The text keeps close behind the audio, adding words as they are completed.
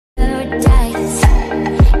paradise.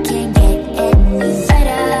 Can't get any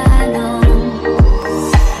better, no.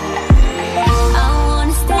 I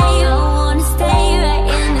wanna stay right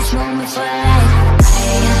in this moment for life.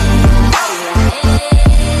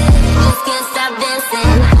 Just can't stop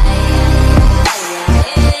dancing.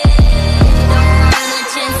 Don't wanna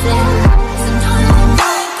chase it. So don't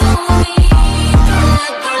let go of me.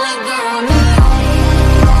 Don't let go of me.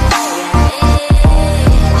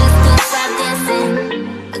 Just can't stop dancing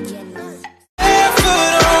again.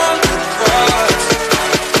 Barefoot on the grass,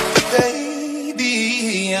 baby,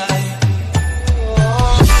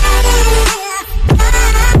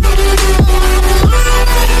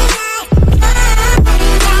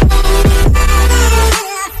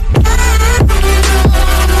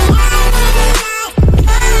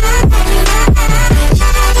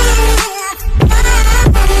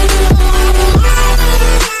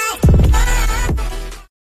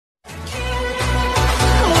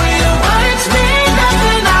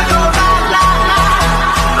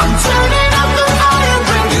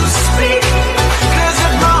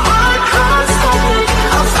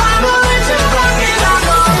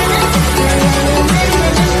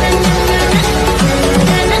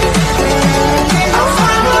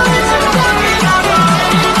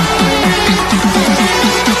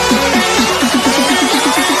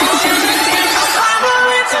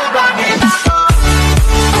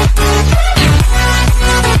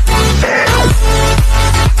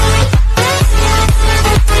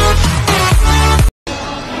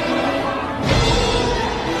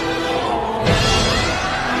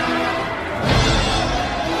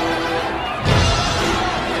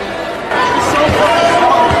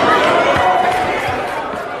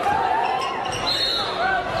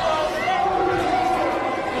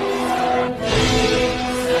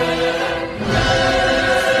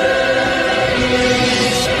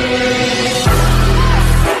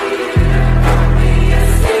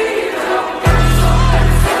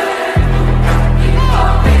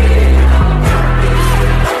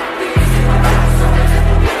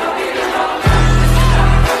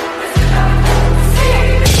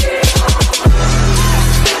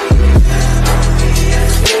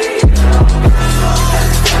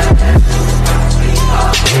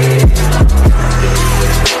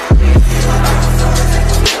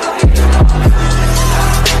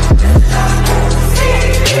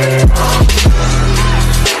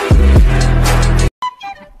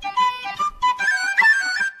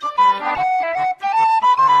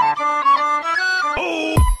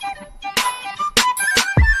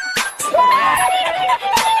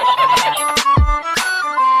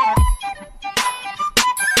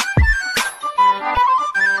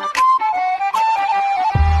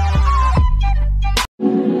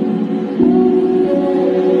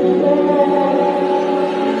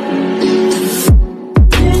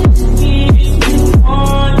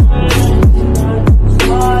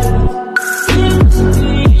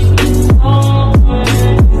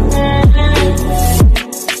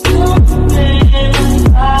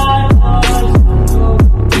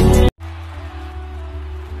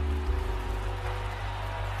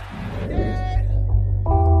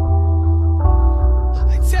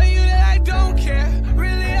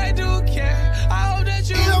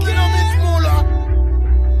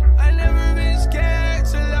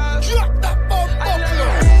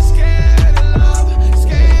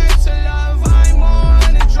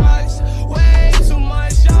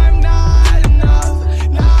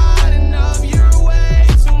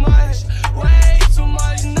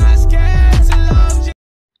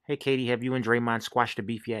 Hey, Katie, have you and Draymond squashed the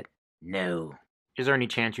beef yet? No. Is there any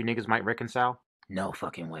chance you niggas might reconcile? No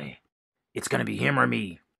fucking way. It's gonna be him or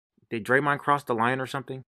me. Did Draymond cross the line or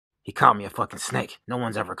something? He called me a fucking snake. No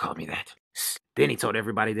one's ever called me that. Then he told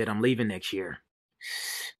everybody that I'm leaving next year.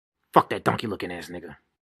 Fuck that donkey-looking ass nigga.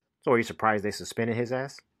 So are you surprised they suspended his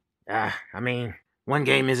ass? I mean, one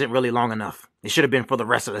game isn't really long enough. It should have been for the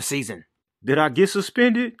rest of the season. Did I get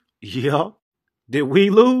suspended? Yeah. Did we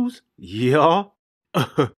lose? Yeah.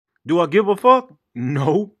 Do I give a fuck?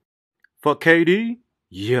 No. Fuck KD?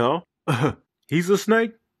 Yeah. He's a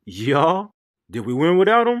snake? Yeah. Did we win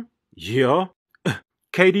without him? Yeah.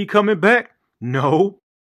 KD coming back? No.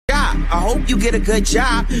 I hope you get a good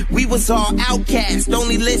job. We was all outcasts,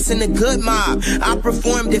 only listen to Good Mob. I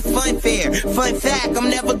performed at Fun Fair. Fun fact,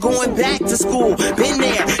 I'm never going back to school. Been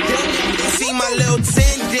there, see my little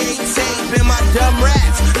 10-day tape and my dumb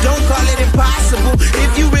raps. Don't call it impossible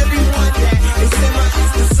if you really want that. It's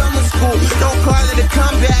the summer school. Don't call it a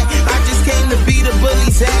comeback. I just came to beat a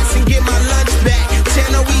bully's ass and get my lunch back.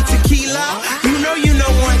 Channel E tequila, you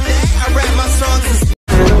know want that. I rap my songs.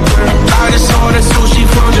 I just ordered sushi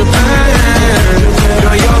from Japan.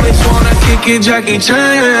 Girl, you always wanna kick it, Jackie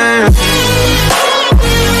Chan.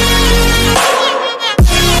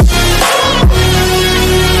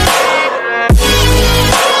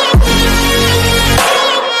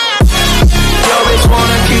 Yo, bitch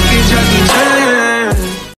wanna kick it, Jackie Chan.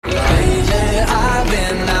 Lately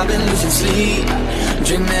I've been losing sleep,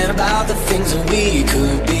 dreaming about the things that we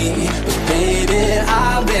could be. But baby,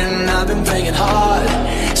 I've been praying hard.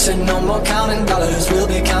 Said no more counting dollars, we'll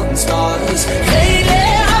be counting stars. Lately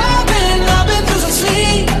I've been losing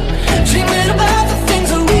sleep, dreaming about the things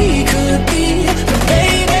that we could be. But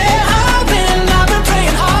baby, I've been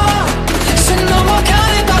praying hard. Said no more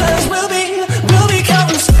counting dollars, we'll be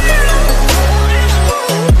counting stars.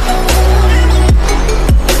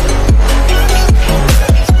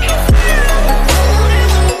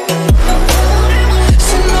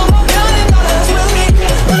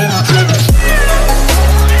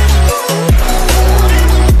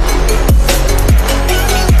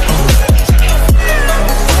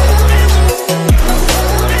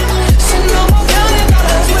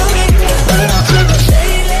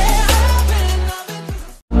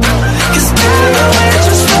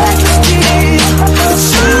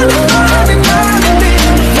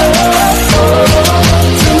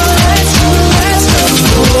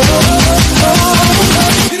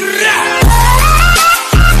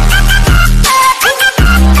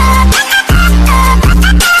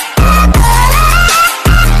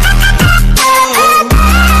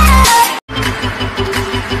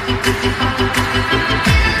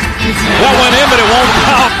 That went in, but it won't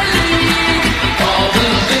count.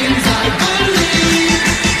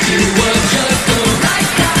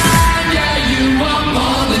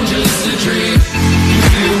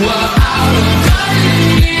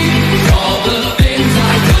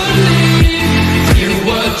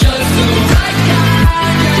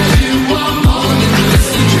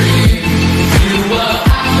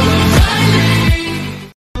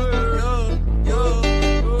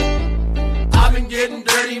 I've been getting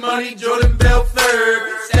dirty money, Jordan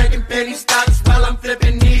Belfort. Stacking penny stocks while I'm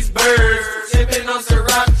flipping these birds. Sipping on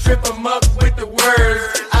Ciroc, trip 'em up with the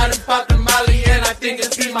words. I done popped a Molly and I think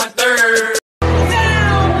it's be my third.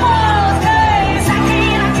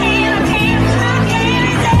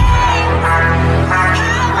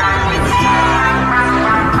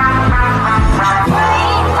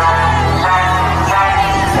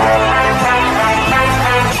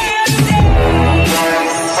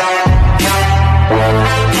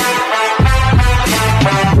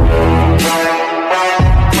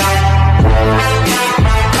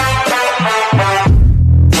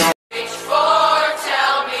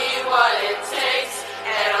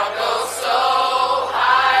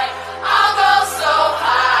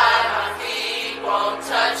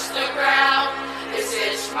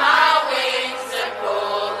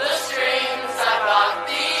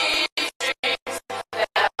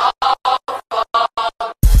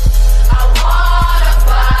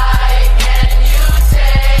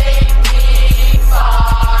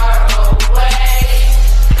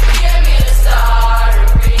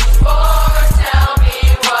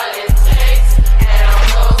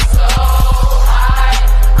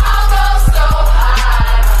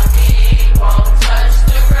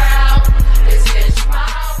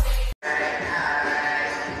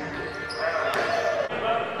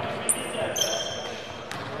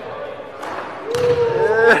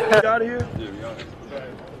 Out of here?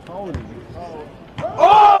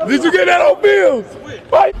 Oh! Did you get that on Bills?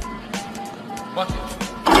 Fight!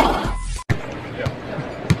 Yeah.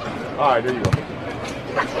 All right, there you go.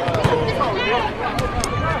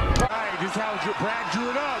 Just how Brad drew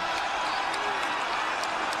it up.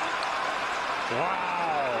 Wow.